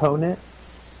 human-centered component?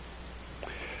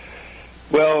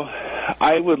 Well,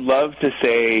 I would love to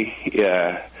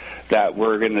say that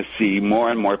we're going to see more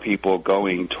and more people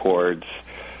going towards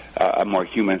a more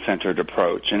human-centered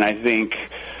approach. And I think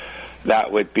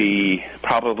that would be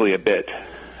probably a bit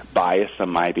biased on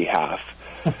my behalf.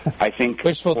 I think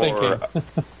wishful thinking.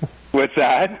 What's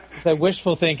that? It's like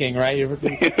wishful thinking, right?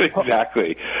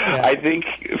 Exactly. Yeah. I think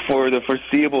for the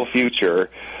foreseeable future,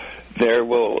 there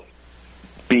will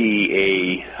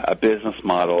be a business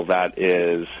model that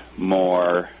is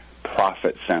more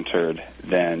profit-centered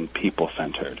than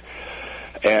people-centered.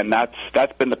 And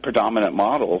that's been the predominant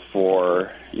model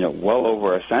for well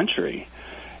over a century.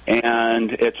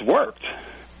 And it's worked.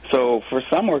 So for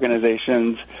some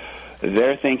organizations,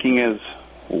 their thinking is,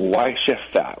 why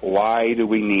shift that? Why do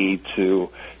we need to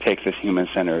take this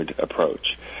human-centered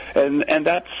approach? And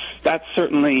that's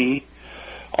certainly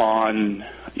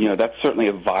that's certainly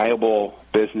a viable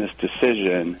business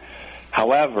decision.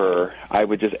 However, I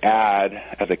would just add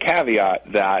as a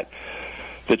caveat that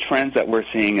the trends that we're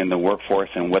seeing in the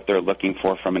workforce and what they're looking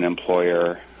for from an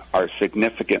employer are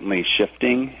significantly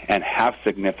shifting and have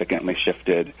significantly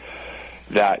shifted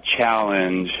that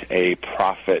challenge a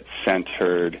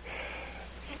profit-centered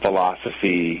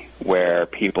philosophy where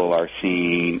people are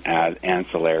seen as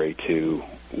ancillary to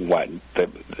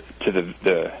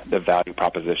the value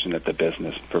proposition that the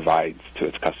business provides to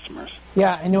its customers.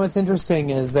 Yeah, and what's interesting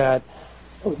is that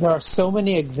there are so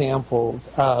many examples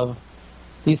of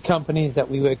these companies that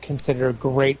we would consider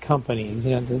great companies,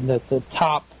 the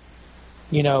top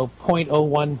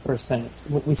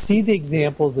 0.01%. We see the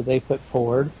examples that they put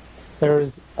forward.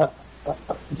 There's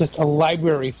just a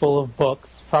library full of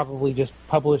books, probably just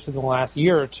published in the last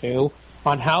year or two,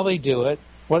 on how they do it,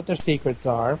 what their secrets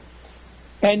are.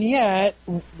 And yet,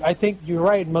 I think you're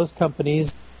right, most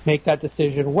companies make that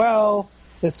decision, well,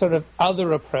 this sort of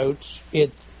other approach,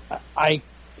 I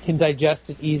can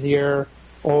digest it easier,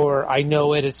 or I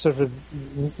know it, it's sort of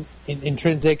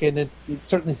intrinsic, and it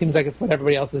certainly seems like it's what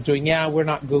everybody else is doing. Yeah, we're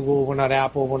not Google, we're not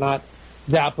Apple, we're not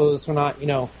Zappos, we're not,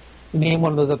 name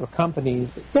one of those other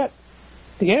companies. But yet,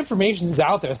 the information is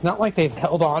out there. It's not like they've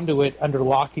held on to it under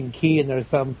lock and key, and there's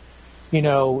some,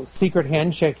 secret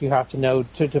handshake you have to know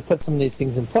to put some of these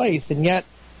things in place. And yet,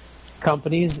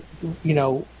 companies,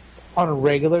 on a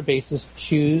regular basis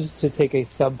choose to take a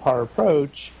subpar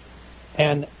approach,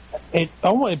 and it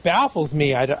baffles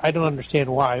me. I don't understand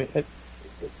why.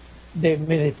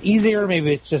 It's easier.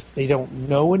 Maybe it's just they don't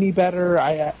know any better.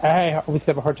 I always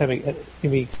have a hard time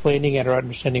maybe explaining it or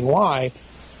understanding why.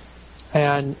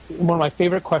 And one of my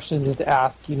favorite questions is to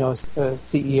ask, a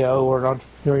CEO or an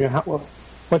entrepreneur,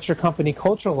 what's your company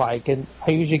culture like? And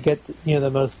I usually get, the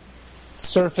most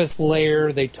surface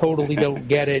layer, they totally don't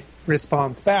get it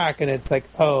response back, and it's like,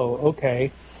 oh,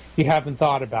 okay, you haven't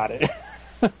thought about it.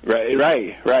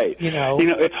 Right.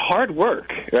 It's hard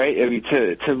work, right? I mean,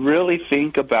 to really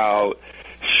think about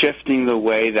shifting the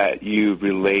way that you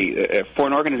relate, for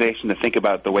an organization to think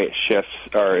about the way it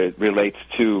shifts or it relates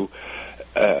to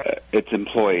its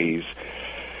employees,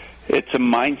 it's a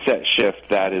mindset shift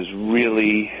that is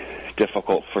really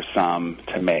difficult for some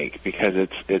to make because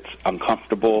it's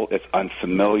uncomfortable, it's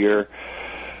unfamiliar,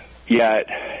 yet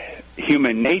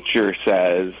human nature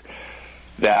says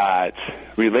that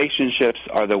relationships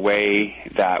are the way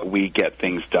that we get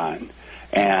things done.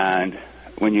 And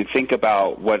when you think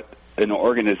about what an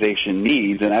organization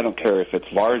needs, and I don't care if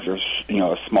it's large or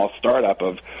a small startup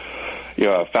of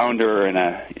a founder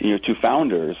and two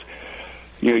founders,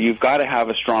 you've got to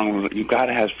have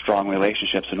strong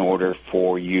relationships in order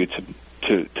for you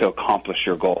to accomplish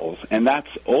your goals. And that's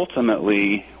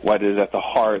ultimately what is at the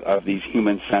heart of these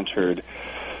human-centered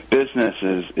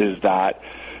businesses, is that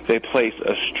they place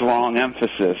a strong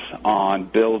emphasis on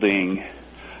building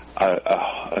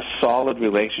a solid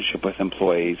relationship with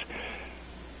employees.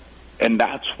 And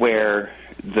that's where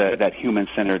that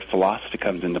human-centered philosophy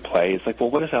comes into play. It's like, well,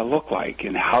 what does that look like?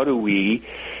 And how do we,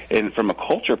 and from a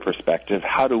culture perspective,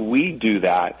 how do we do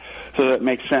that so that it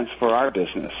makes sense for our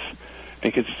business?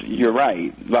 Because you're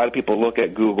right. A lot of people look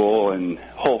at Google and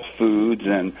Whole Foods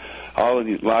and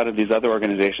a lot of these other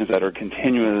organizations that are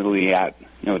continually at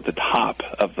the top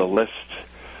of the list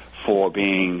for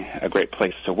being a great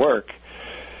place to work.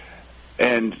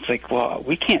 And it's like, well,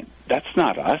 we can't. That's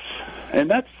not us.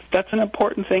 And that's an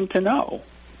important thing to know.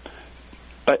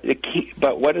 But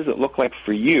what does it look like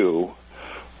for you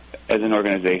as an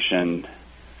organization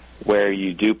where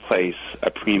you do place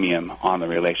a premium on the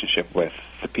relationship with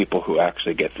the people who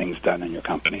actually get things done in your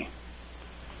company?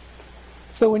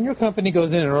 So when your company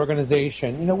goes in an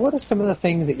organization, what are some of the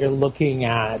things that you're looking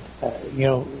at, at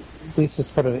least as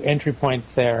sort of entry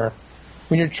points there,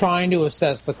 when you're trying to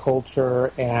assess the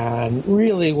culture and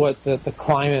really what the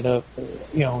climate of,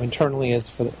 internally is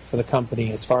for the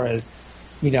company as far as,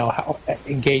 how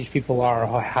engaged people are,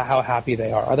 how happy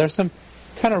they are? Are there some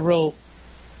kind of real,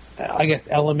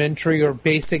 elementary or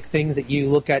basic things that you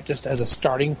look at just as a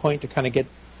starting point to kind of get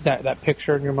that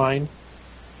picture in your mind?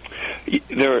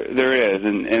 There is,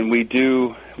 and we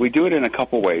do it in a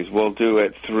couple ways. We'll do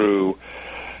it through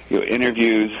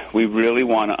interviews. We really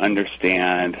want to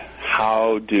understand,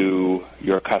 how do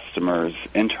your customers,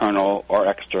 internal or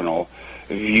external,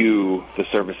 view the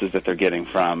services that they're getting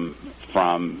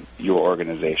from your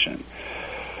organization.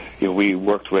 We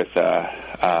worked with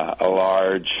a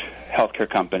large healthcare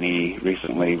company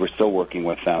recently. We're still working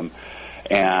with them,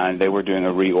 and they were doing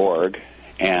a reorg.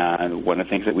 And one of the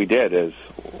things that we did is,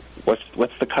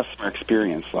 what's the customer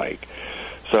experience like?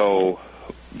 So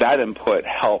that input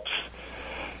helps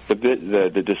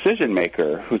the decision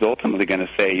maker, who's ultimately going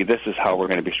to say, this is how we're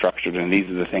going to be structured and these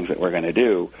are the things that we're going to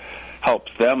do,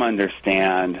 helps them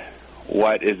understand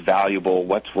what is valuable,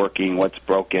 what's working, what's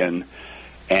broken,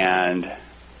 and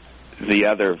the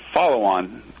other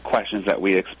follow-on questions that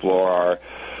we explore are,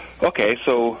 okay,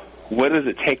 so what does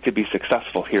it take to be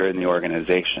successful here in the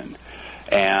organization?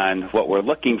 And what we're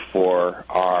looking for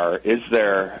is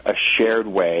there a shared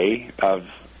way of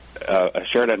a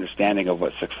shared understanding of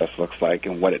what success looks like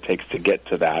and what it takes to get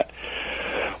to that?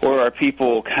 Or are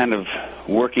people kind of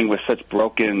working with such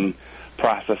broken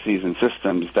processes and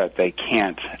systems that they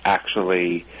can't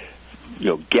actually,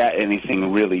 get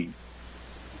anything really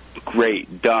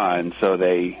great done, so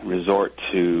they resort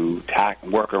to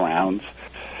workarounds?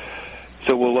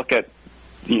 So we'll look at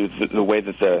the way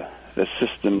that the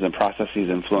systems and processes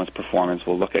influence performance.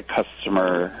 We'll look at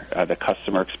the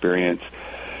customer experience,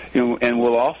 and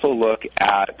we'll also look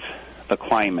at the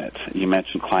climate. You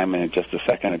mentioned climate just a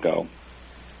second ago.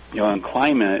 And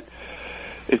climate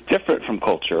is different from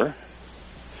culture,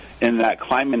 in that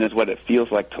climate is what it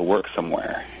feels like to work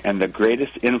somewhere. And the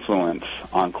greatest influence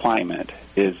on climate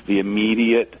is the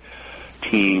immediate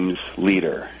team's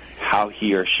leader, how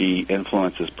he or she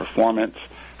influences performance,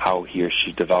 how he or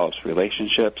she develops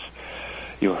relationships.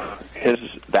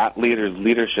 That leader's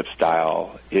leadership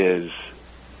style is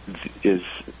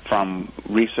from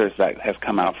research that has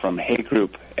come out from Hay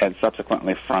Group and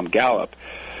subsequently from Gallup.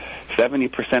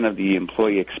 70% of the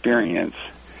employee experience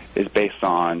is based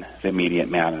on the immediate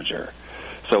manager.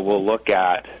 So we'll look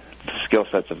at the skill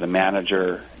sets of the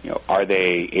manager. Are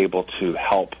they able to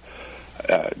help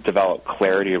develop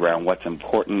clarity around what's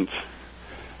important?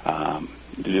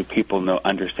 Do people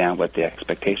understand what the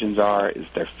expectations are? Is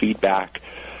there feedback?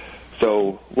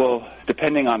 So,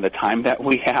 depending on the time that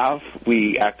we have,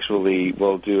 we actually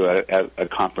will do a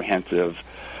comprehensive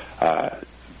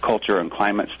culture and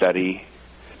climate study,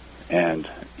 and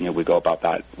we go about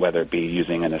that, whether it be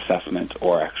using an assessment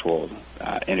or actual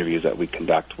interviews that we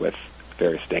conduct with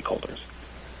various stakeholders.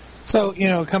 So,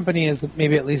 a company has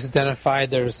maybe at least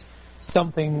identified there's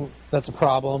something that's a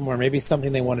problem, or maybe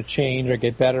something they want to change or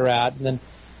get better at, and then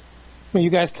you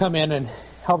guys come in and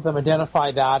help them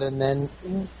identify that. And then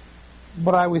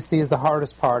what I always see is the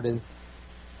hardest part is,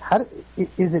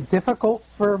 is it difficult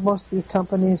for most of these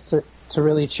companies to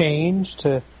really change,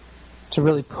 to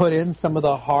really put in some of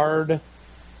the hard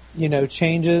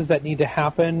changes that need to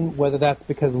happen, whether that's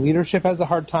because leadership has a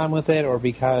hard time with it, or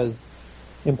because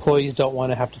employees don't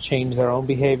want to have to change their own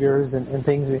behaviors and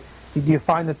things. Do you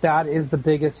find that is the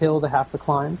biggest hill to have to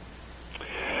climb?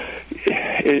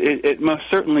 It most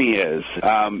certainly is.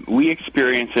 We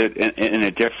experience it in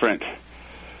a different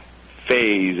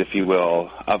phase, if you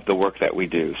will, of the work that we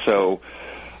do. So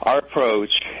our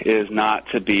approach is not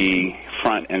to be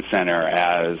front and center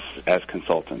as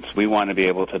consultants. We want to be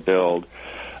able to build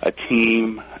a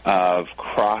team of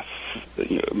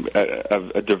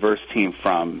a diverse team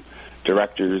from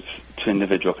directors to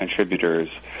individual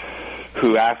contributors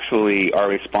who actually are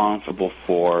responsible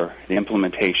for the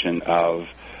implementation of,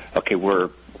 okay,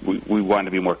 we want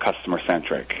to be more customer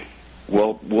centric.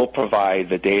 We'll provide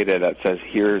the data that says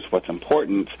here's what's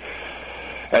important,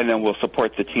 and then we'll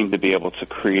support the team to be able to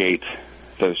create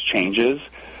those changes.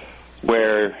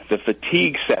 Where the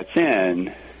fatigue sets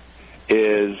in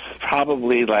is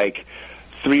probably like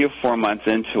 3 or 4 months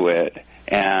into it,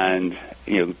 and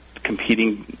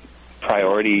competing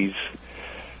priorities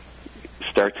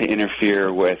start to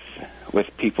interfere with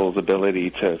people's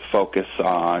ability to focus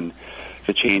on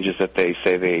the changes that they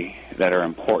say that are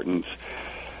important.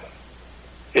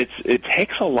 It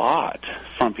takes a lot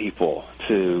from people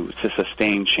to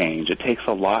sustain change. It takes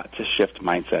a lot to shift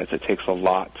mindsets. It takes a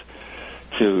lot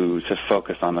to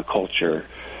focus on the culture.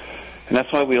 And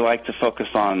that's why we like to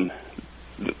focus on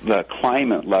the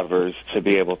climate levers to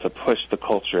be able to push the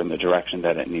culture in the direction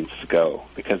that it needs to go,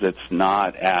 because it's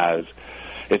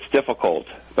difficult,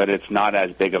 but it's not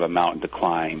as big of a mountain to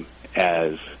climb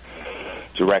as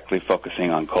directly focusing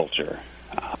on culture.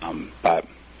 But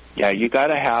yeah, you got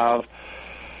to have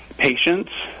patience,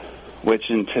 which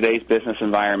in today's business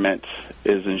environment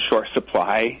is in short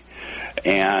supply,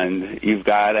 and you've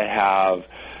got to have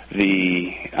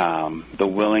the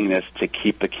willingness to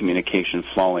keep the communication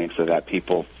flowing so that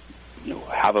people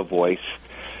have a voice,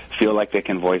 feel like they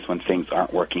can voice when things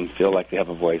aren't working, feel like they have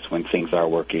a voice when things are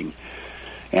working.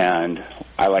 And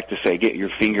I like to say, get your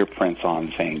fingerprints on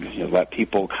things. Let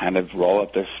people kind of roll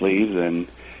up their sleeves and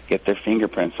get their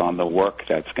fingerprints on the work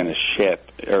that's going to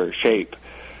shape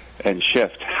and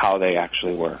shift how they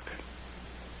actually work.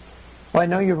 Well, I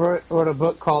know you wrote a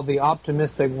book called The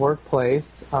Optimistic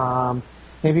Workplace.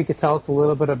 Maybe you could tell us a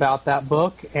little bit about that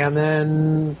book, and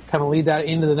then kind of lead that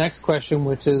into the next question,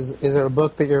 which is there a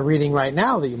book that you're reading right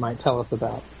now that you might tell us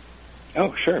about?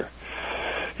 Oh, sure.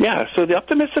 Yeah, so The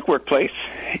Optimistic Workplace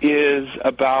is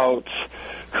about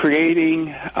creating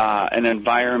an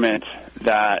environment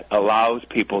that allows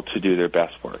people to do their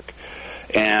best work.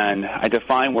 And I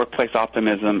define workplace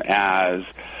optimism as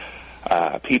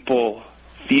people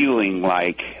feeling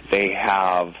like they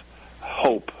have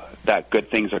hope that good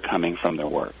things are coming from their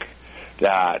work,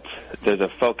 that there's a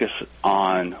focus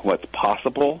on what's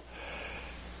possible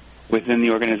within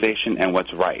the organization and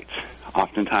what's right.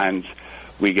 Oftentimes,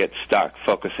 we get stuck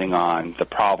focusing on the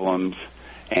problems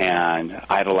and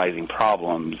idolizing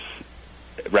problems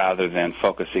rather than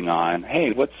focusing on,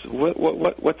 hey, what's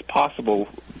possible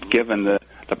given the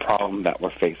problem that we're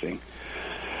facing.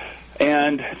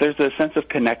 And there's a sense of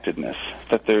connectedness,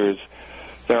 that there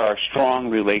are strong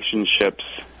relationships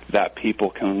that people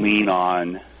can lean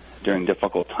on during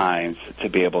difficult times to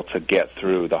be able to get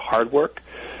through the hard work,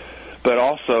 but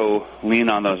also lean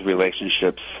on those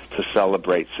relationships to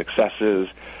celebrate successes,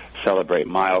 celebrate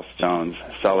milestones,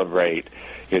 celebrate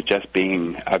just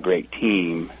being a great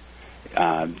team.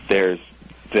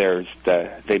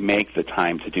 They make the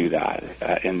time to do that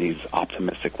in these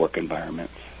optimistic work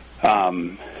environments.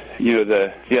 There's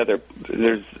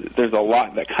a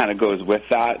lot that kind of goes with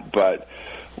that, but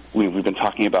we've been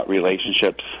talking about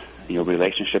relationships.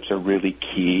 Relationships are really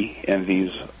key in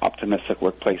these optimistic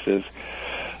workplaces,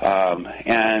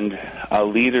 and a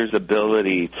leader's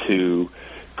ability to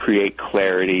create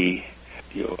clarity,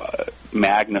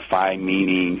 magnify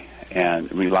meaning, and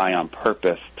rely on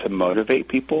purpose to motivate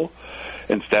people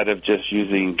instead of just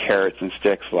using carrots and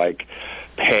sticks like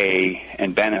pay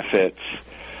and benefits,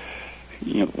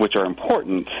 which are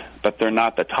important, but they're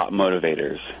not the top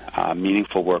motivators.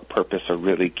 Meaningful work, purpose are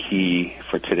really key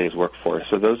for today's workforce.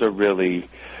 So those are really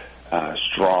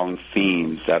strong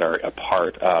themes that are a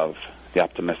part of the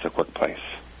optimistic workplace.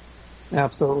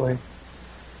 Absolutely.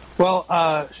 Well,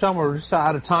 Shawn, we're just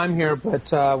out of time here,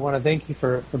 but I want to thank you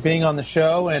for being on the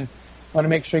show, and want to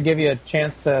make sure to give you a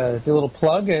chance to do a little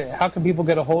plug. How can people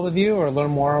get a hold of you or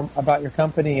learn more about your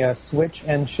company, Switch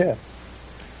and Shift?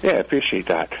 Yeah, I appreciate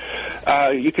that.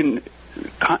 You can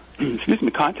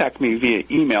contact me via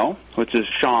email, which is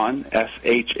Shawn,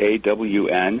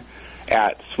 SHAWN,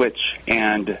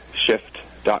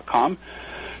 @switchandshift.com. You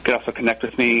can also connect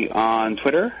with me on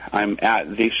Twitter. I'm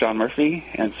 @TheShawnMurphy,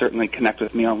 and certainly connect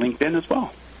with me on LinkedIn as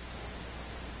well.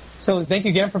 So thank you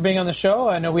again for being on the show.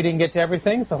 I know we didn't get to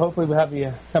everything, so hopefully we'll have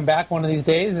you come back one of these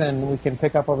days and we can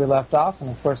pick up where we left off and,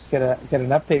 of course, get an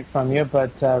update from you.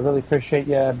 But really appreciate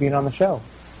you being on the show.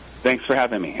 Thanks for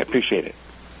having me. I appreciate it.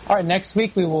 All right, next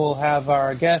week we will have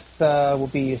our guests will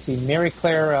be Mary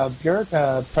Claire Bjork,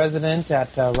 President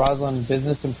at Roslyn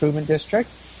Business Improvement District,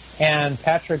 and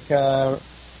Patrick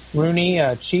Rooney,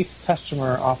 Chief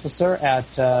Customer Officer at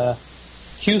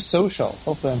Q Social.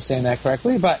 Hopefully I'm saying that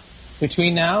correctly. But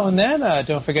between now and then,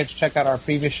 don't forget to check out our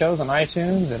previous shows on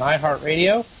iTunes and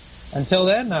iHeartRadio. Until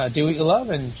then, do what you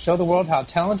love and show the world how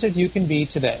talented you can be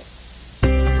today.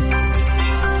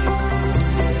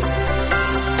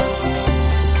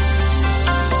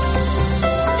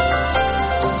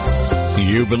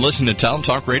 You've been listening to Talent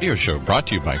Talk Radio Show, brought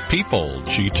to you by People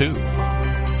G2.